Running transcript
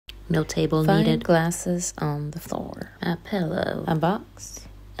No table needed. Glasses on the floor. A pillow. A box.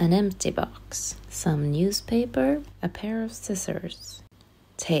 An empty box. Some newspaper. A pair of scissors.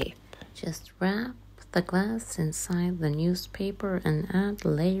 Tape. Just wrap the glass inside the newspaper and add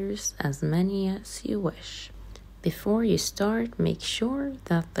layers as many as you wish. Before you start, make sure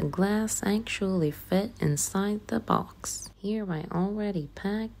that the glass actually fit inside the box. Here I already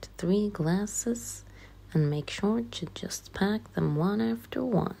packed 3 glasses, and make sure to just pack them one after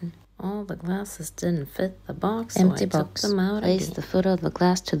one. All the glasses didn't fit the box, so Empty I box. took them out. Place the foot of the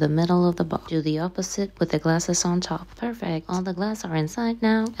glass to the middle of the box. Do the opposite with the glasses on top. Perfect. All the glasses are inside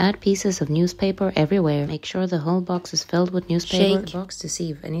now. Add pieces of newspaper everywhere. Make sure the whole box is filled with newspaper. Shake the box to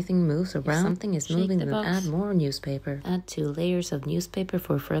see if anything moves around. If something is moving, then add more newspaper. Add 2 layers of newspaper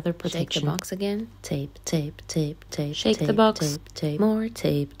for further protection. Shake the box again. Tape, tape, tape, tape. Shake tape, the box. Tape, tape. More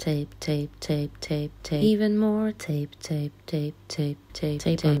tape, tape, tape, tape, tape, tape. Even more tape, tape, tape, tape, tape.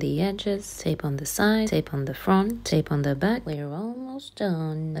 Tape on the edges. Tape on the side. Tape on the front. Tape on the back. We're almost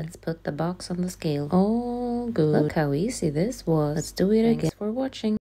done. Let's put the box on the scale. All good. Look how easy this was. Let's do it again. Thanks for watching.